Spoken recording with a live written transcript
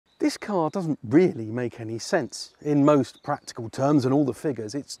This car doesn't really make any sense. In most practical terms and all the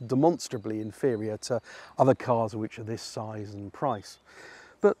figures, it's demonstrably inferior to other cars which are this size and price.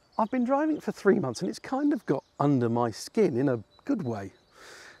 But I've been driving it for 3 months and it's kind of got under my skin in a good way.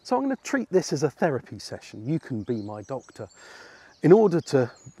 So I'm going to treat this as a therapy session. You can be my doctor. In order to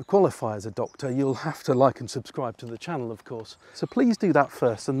qualify as a doctor, you'll have to like and subscribe to the channel, of course. So please do that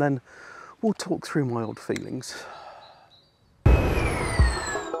first and then we'll talk through my old feelings.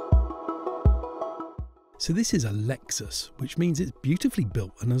 So this is a Lexus, which means it's beautifully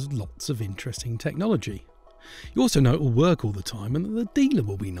built and has lots of interesting technology. You also know it will work all the time and that the dealer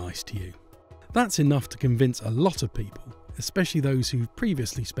will be nice to you. That's enough to convince a lot of people, especially those who've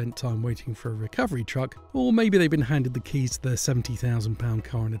previously spent time waiting for a recovery truck, or maybe they've been handed the keys to their £70,000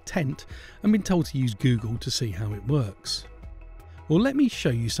 car in a tent and been told to use Google to see how it works. Well, let me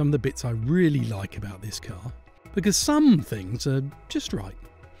show you some of the bits I really like about this car, because some things are just right.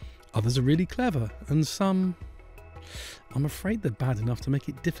 Others are really clever, and some, I'm afraid they're bad enough to make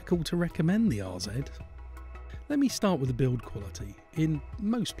it difficult to recommend the RZ. Let me start with the build quality, in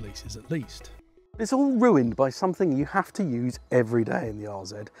most places at least. It's all ruined by something you have to use every day in the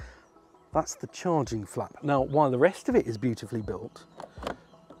RZ. That's the charging flap. Now, while the rest of it is beautifully built,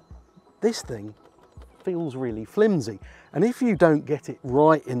 this thing feels really flimsy. And if you don't get it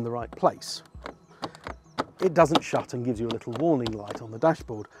right in the right place, it doesn't shut and gives you a little warning light on the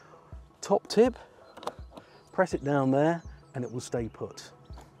dashboard. Top tip, press it down there and it will stay put.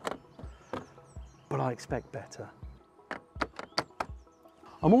 But I expect better.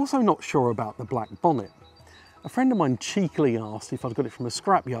 I'm also not sure about the black bonnet. A friend of mine cheekily asked if I'd got it from a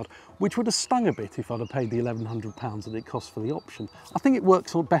scrapyard, which would have stung a bit if I'd have paid the £1,100 that it cost for the option. I think it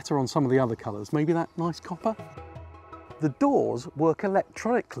works better on some of the other colours, maybe that nice copper. The doors work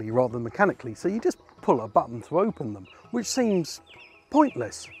electronically rather than mechanically, so you just pull a button to open them, which seems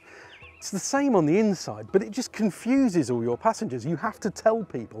pointless. It's the same on the inside, but it just confuses all your passengers. You have to tell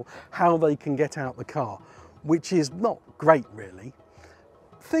people how they can get out the car, which is not great really.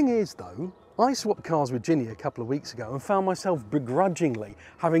 Thing is though, I swapped cars with Ginny a couple of weeks ago and found myself begrudgingly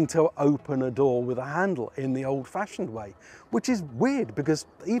having to open a door with a handle in the old-fashioned way, which is weird because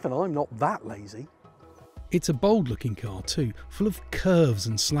even I'm not that lazy. It's a bold looking car too, full of curves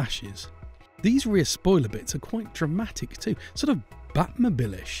and slashes. These rear spoiler bits are quite dramatic too, sort of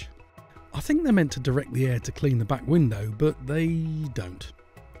Batmobile-ish. I think they're meant to direct the air to clean the back window, but they don't.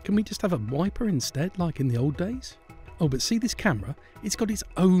 Can we just have a wiper instead, like in the old days? Oh, but see this camera? It's got its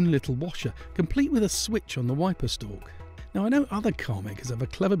own little washer, complete with a switch on the wiper stalk. Now I know other car makers have a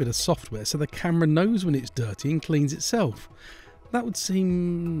clever bit of software so the camera knows when it's dirty and cleans itself. That would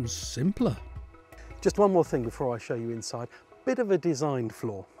seem simpler. Just one more thing before I show you inside. Bit of a design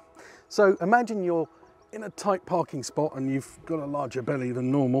flaw. So imagine you're in a tight parking spot and you've got a larger belly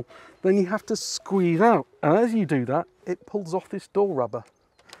than normal, then you have to squeeze out. And as you do that, it pulls off this door rubber.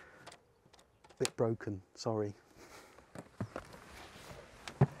 Bit broken, sorry.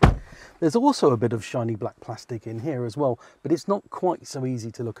 There's also a bit of shiny black plastic in here as well, but it's not quite so easy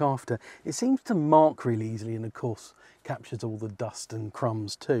to look after. It seems to mark really easily and of course captures all the dust and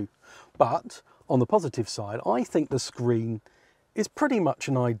crumbs too. But on the positive side, I think the screen is pretty much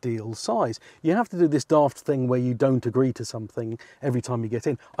an ideal size. You have to do this daft thing where you don't agree to something every time you get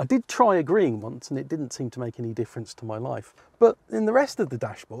in. I did try agreeing once and it didn't seem to make any difference to my life. But in the rest of the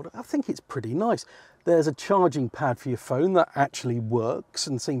dashboard, I think it's pretty nice. There's a charging pad for your phone that actually works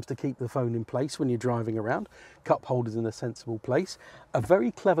and seems to keep the phone in place when you're driving around. Cup holders in a sensible place. A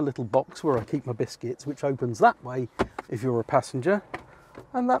very clever little box where I keep my biscuits, which opens that way if you're a passenger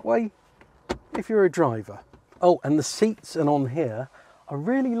and that way if you're a driver. Oh, and the seats and on here, I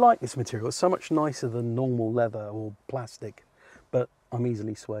really like this material. It's so much nicer than normal leather or plastic, but I'm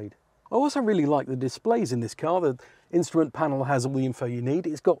easily swayed. I also really like the displays in this car. The instrument panel has all the info you need.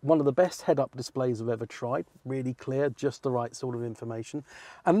 It's got one of the best head-up displays I've ever tried. Really clear, just the right sort of information.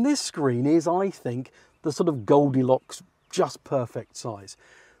 And this screen is, I think, the sort of Goldilocks, just perfect size.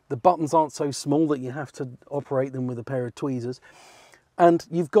 The buttons aren't so small that you have to operate them with a pair of tweezers. And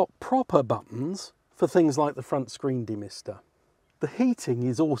you've got proper buttons for things like the front screen demister. The heating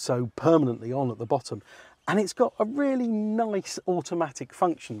is also permanently on at the bottom and it's got a really nice automatic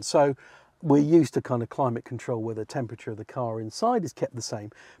function. So we're used to kind of climate control where the temperature of the car inside is kept the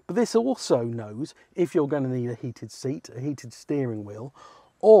same. But this also knows if you're going to need a heated seat, a heated steering wheel,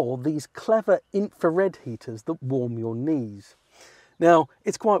 or these clever infrared heaters that warm your knees. Now,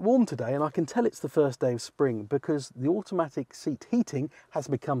 it's quite warm today and I can tell it's the first day of spring because the automatic seat heating has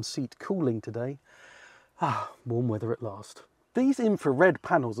become seat cooling today. Ah, warm weather at last. These infrared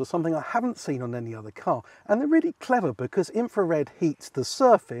panels are something I haven't seen on any other car, and they're really clever because infrared heats the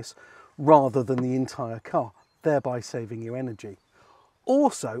surface rather than the entire car, thereby saving you energy.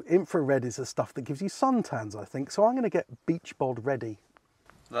 Also, infrared is the stuff that gives you suntans, I think, so I'm going to get beach bod ready.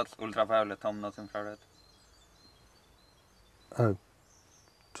 That's ultraviolet, Tom, not infrared. Oh,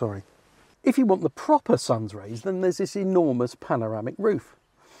 sorry. If you want the proper sun's rays, then there's this enormous panoramic roof.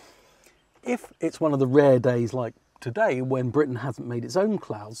 If it's one of the rare days like today when Britain hasn't made its own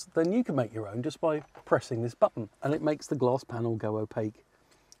clouds, then you can make your own just by pressing this button, and it makes the glass panel go opaque.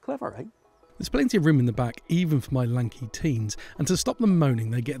 Clever, eh? There's plenty of room in the back, even for my lanky teens, and to stop them moaning,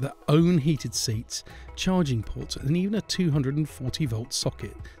 they get their own heated seats, charging ports, and even a 240 volt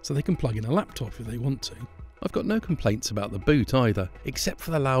socket, so they can plug in a laptop if they want to. I've got no complaints about the boot either, except for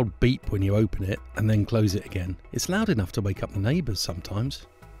the loud beep when you open it and then close it again. It's loud enough to wake up the neighbours sometimes.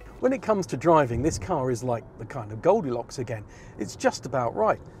 When it comes to driving, this car is like the kind of Goldilocks again. It's just about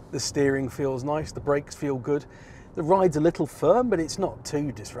right. The steering feels nice, the brakes feel good. The ride's a little firm, but it's not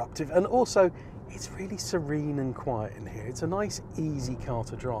too disruptive. And also, it's really serene and quiet in here. It's a nice, easy car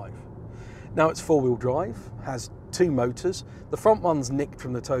to drive. Now, it's four-wheel drive, has two motors. The front one's nicked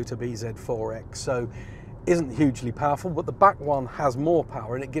from the Toyota BZ4X, so isn't hugely powerful, but the back one has more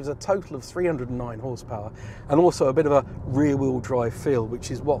power, and it gives a total of 309 horsepower and also a bit of a rear-wheel drive feel, which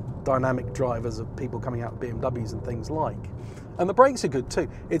is what dynamic drivers of people coming out of BMWs and things like. And the brakes are good too.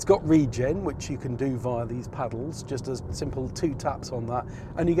 It's got regen, which you can do via these paddles, just as simple 2 taps on that,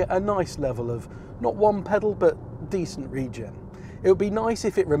 and you get a nice level of, not one pedal, but decent regen. It would be nice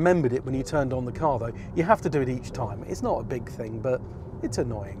if it remembered it when you turned on the car though. You have to do it each time. It's not a big thing, but it's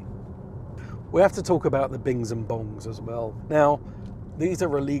annoying. We have to talk about the bings and bongs as well. Now, these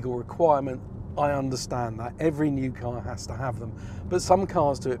are a legal requirement. I understand that. Every new car has to have them, but some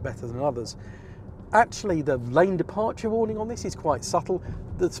cars do it better than others. Actually, the lane departure warning on this is quite subtle.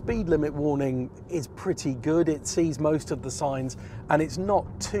 The speed limit warning is pretty good. It sees most of the signs and it's not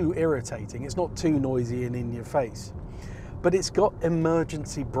too irritating. It's not too noisy and in your face. But it's got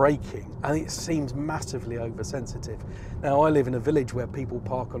emergency braking and it seems massively oversensitive. Now, I live in a village where people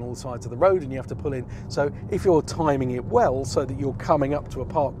park on all sides of the road and you have to pull in. So if you're timing it well so that you're coming up to a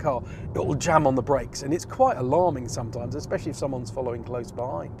parked car, it will jam on the brakes. And it's quite alarming sometimes, especially if someone's following close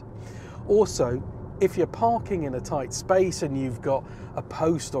behind. Also, if you're parking in a tight space and you've got a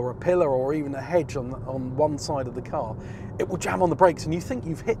post or a pillar or even a hedge on one side of the car, it will jam on the brakes and you think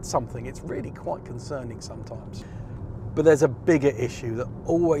you've hit something. It's really quite concerning sometimes. But there's a bigger issue that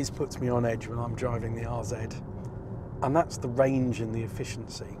always puts me on edge when I'm driving the RZ, and that's the range and the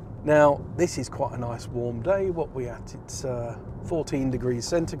efficiency. Now, this is quite a nice warm day. What we're at, it's 14 degrees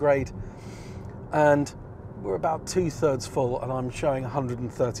centigrade, and we're about 2/3 full, and I'm showing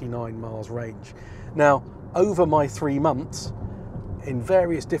 139 miles range. Now, over my 3 months, in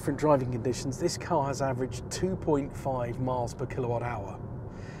various different driving conditions, this car has averaged 2.5 miles per kilowatt hour.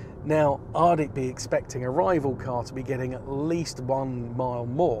 Now, I'd be expecting a rival car to be getting at least 1 mile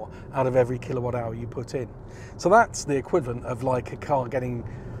more out of every kilowatt hour you put in. So that's the equivalent of like a car getting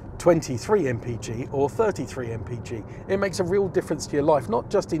 23 mpg or 33 mpg. It makes a real difference to your life, not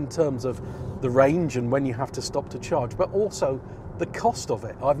just in terms of the range and when you have to stop to charge, but also the cost of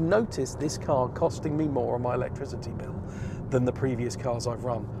it. I've noticed this car costing me more on my electricity bill than the previous cars I've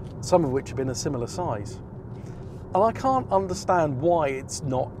run, some of which have been a similar size. And I can't understand why it's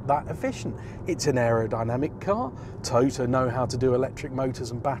not that efficient. It's an aerodynamic car. Toyota know how to do electric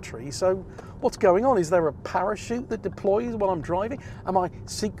motors and batteries. So what's going on? Is there a parachute that deploys while I'm driving? Am I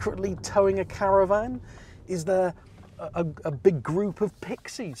secretly towing a caravan? Is there a big group of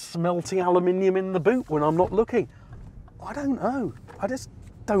pixies smelting aluminium in the boot when I'm not looking? I don't know. I just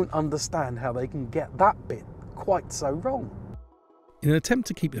don't understand how they can get that bit quite so wrong. In an attempt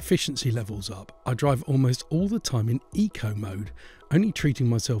to keep efficiency levels up, I drive almost all the time in eco mode, only treating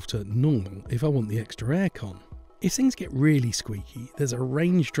myself to normal if I want the extra aircon. If things get really squeaky, there's a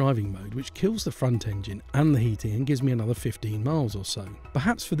range driving mode which kills the front engine and the heating and gives me another 15 miles or so.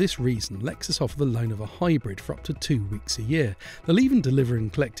 Perhaps for this reason, Lexus offer the loan of a hybrid for up to 2 weeks a year. They'll even deliver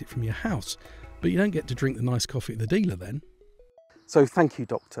and collect it from your house, but you don't get to drink the nice coffee at the dealer then. So thank you,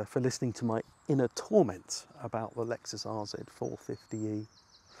 Doctor, for listening to my inner torment about the Lexus RZ450e.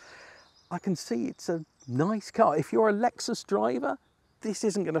 I can see it's a nice car. If you're a Lexus driver, this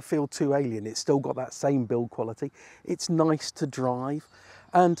isn't going to feel too alien. It's still got that same build quality. It's nice to drive.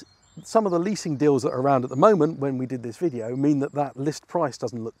 And some of the leasing deals that are around at the moment when we did this video mean that that list price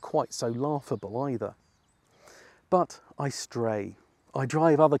doesn't look quite so laughable either. But I stray. I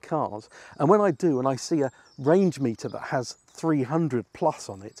drive other cars, and when I do and I see a range meter that has 300 plus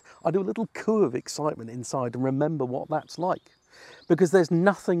on it, I do a little coo of excitement inside and remember what that's like. because there's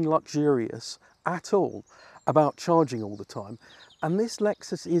nothing luxurious at all about charging all the time. And this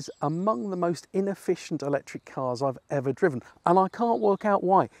Lexus is among the most inefficient electric cars I've ever driven, and I can't work out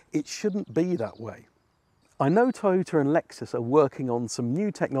why. It shouldn't be that way. I know Toyota and Lexus are working on some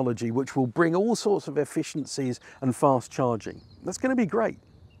new technology which will bring all sorts of efficiencies and fast charging. That's going to be great.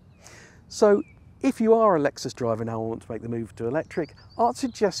 So if you are a Lexus driver now and want to make the move to electric, I'd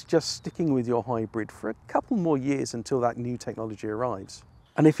suggest just sticking with your hybrid for a couple more years until that new technology arrives.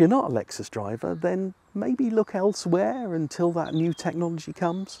 And if you're not a Lexus driver, then maybe look elsewhere until that new technology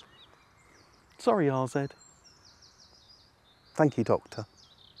comes. Sorry, RZ. Thank you, Doctor.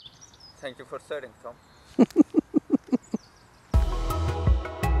 Thank you for sharing, Tom.